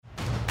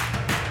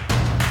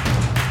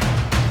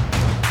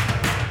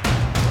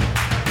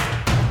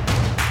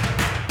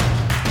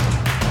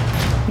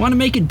Want to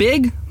make it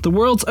big? The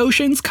world's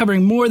oceans,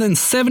 covering more than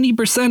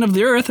 70% of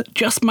the Earth,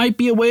 just might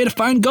be a way to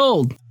find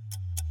gold.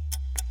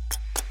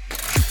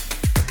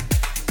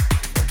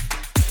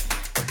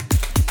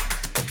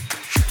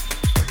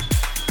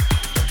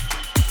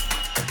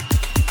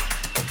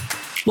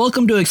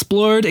 Welcome to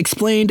Explored,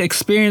 Explained,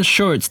 Experienced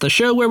Shorts, the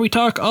show where we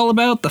talk all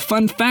about the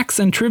fun facts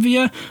and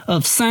trivia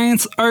of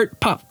science,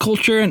 art, pop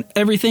culture, and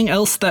everything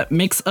else that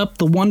makes up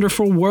the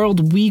wonderful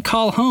world we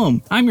call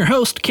home. I'm your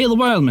host, Caleb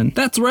Wildman.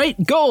 That's right,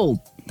 gold!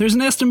 There's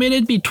an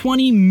estimated to be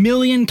 20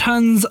 million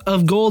tons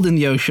of gold in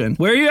the ocean.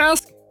 Where, you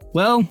ask?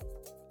 Well,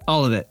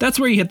 all of it. That's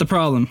where you hit the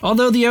problem.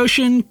 Although the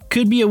ocean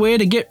could be a way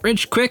to get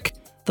rich quick,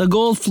 the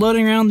gold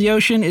floating around the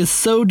ocean is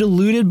so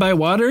diluted by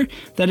water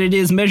that it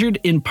is measured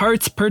in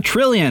parts per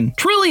trillion.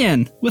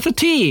 Trillion! With a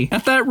T!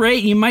 At that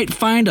rate, you might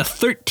find a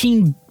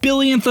 13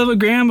 billionth of a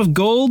gram of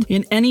gold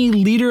in any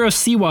liter of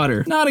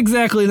seawater. Not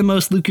exactly the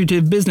most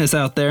lucrative business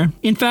out there.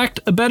 In fact,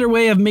 a better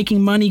way of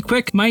making money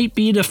quick might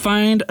be to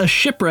find a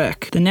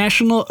shipwreck. The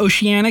National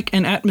Oceanic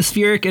and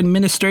Atmospheric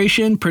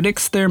Administration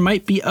predicts there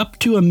might be up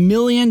to 1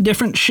 million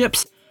different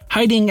ships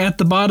hiding at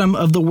the bottom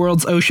of the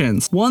world's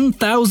oceans.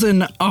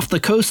 1,000 off the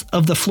coast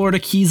of the Florida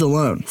Keys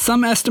alone.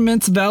 Some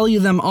estimates value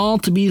them all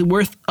to be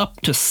worth up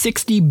to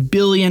 $60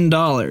 billion.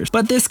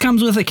 But this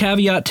comes with a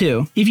caveat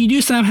too. If you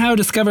do somehow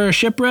discover a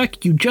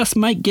shipwreck, you just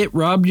might get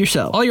robbed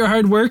yourself. All your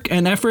hard work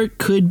and effort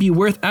could be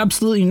worth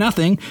absolutely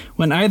nothing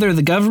when either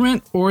the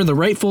government or the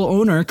rightful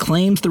owner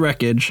claims the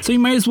wreckage. So you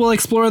might as well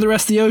explore the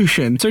rest of the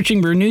ocean,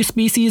 searching for new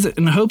species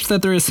in hopes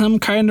that there is some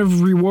kind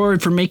of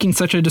reward for making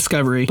such a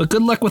discovery. But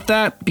good luck with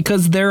that,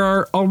 because there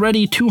are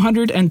already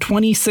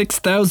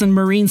 226,000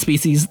 marine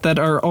species that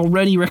are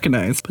already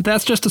recognized. But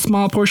that's just a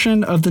small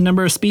portion of the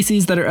number of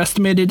species that are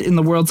estimated in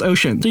the world's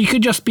ocean. So you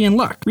could just be in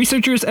luck.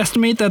 Researchers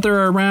estimate that there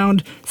are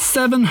around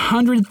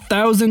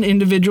 700,000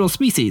 individual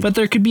species, but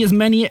there could be as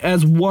many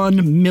as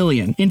 1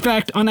 million. In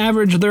fact, on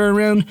average, there are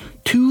around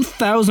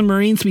 2,000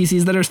 marine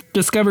species that are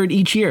discovered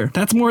each year.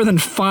 That's more than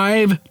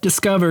 5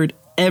 discovered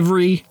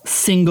every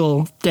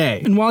single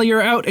day. And while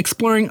you're out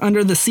exploring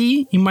under the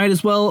sea, you might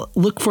as well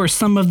look for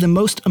some of the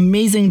most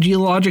amazing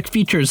geologic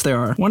features there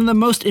are. One of the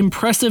most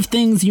impressive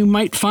things you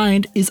might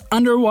find is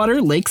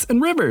underwater lakes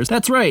and rivers.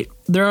 That's right.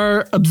 There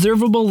are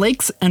observable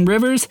lakes and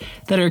rivers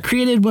that are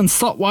created when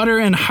salt water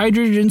and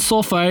hydrogen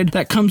sulfide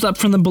that comes up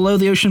from the below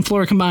the ocean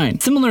floor combine.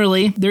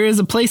 Similarly, there is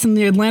a place in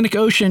the Atlantic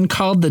Ocean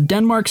called the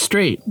Denmark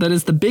Strait that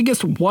is the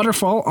biggest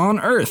waterfall on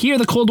Earth. Here,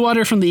 the cold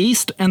water from the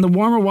east and the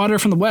warmer water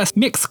from the west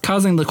mix,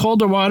 causing the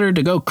colder water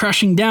to go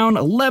crashing down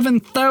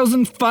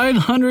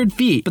 11,500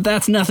 feet. But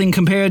that's nothing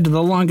compared to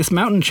the longest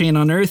mountain chain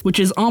on Earth, which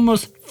is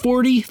almost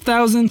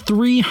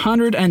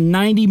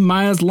 40,390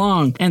 miles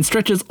long and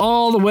stretches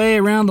all the way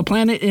around the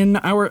planet in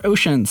our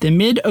oceans. The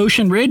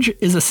mid-ocean ridge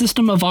is a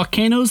system of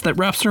volcanoes that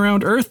wraps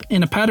around Earth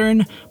in a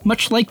pattern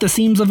much like the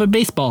seams of a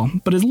baseball,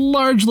 but is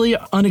largely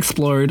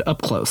unexplored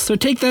up close. So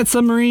take that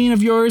submarine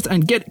of yours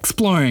and get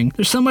exploring.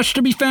 There's so much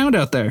to be found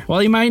out there.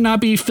 While you might not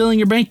be filling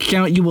your bank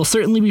account, you will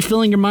certainly be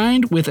filling your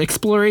mind with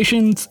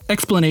explorations,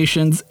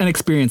 explanations, and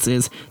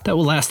experiences that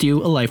will last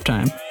you a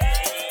lifetime.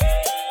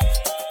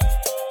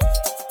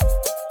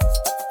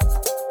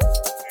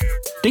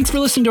 Thanks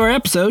for listening to our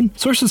episode.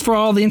 Sources for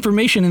all the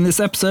information in this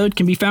episode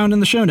can be found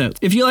in the show notes.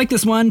 If you like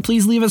this one,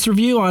 please leave us a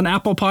review on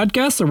Apple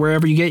Podcasts or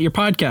wherever you get your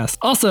podcasts.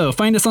 Also,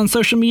 find us on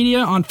social media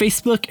on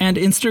Facebook and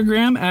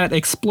Instagram at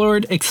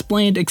Explored,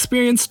 Explained,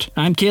 Experienced.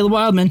 I'm Caleb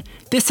Wildman.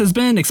 This has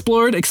been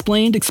Explored,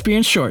 Explained,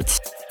 Experienced Shorts.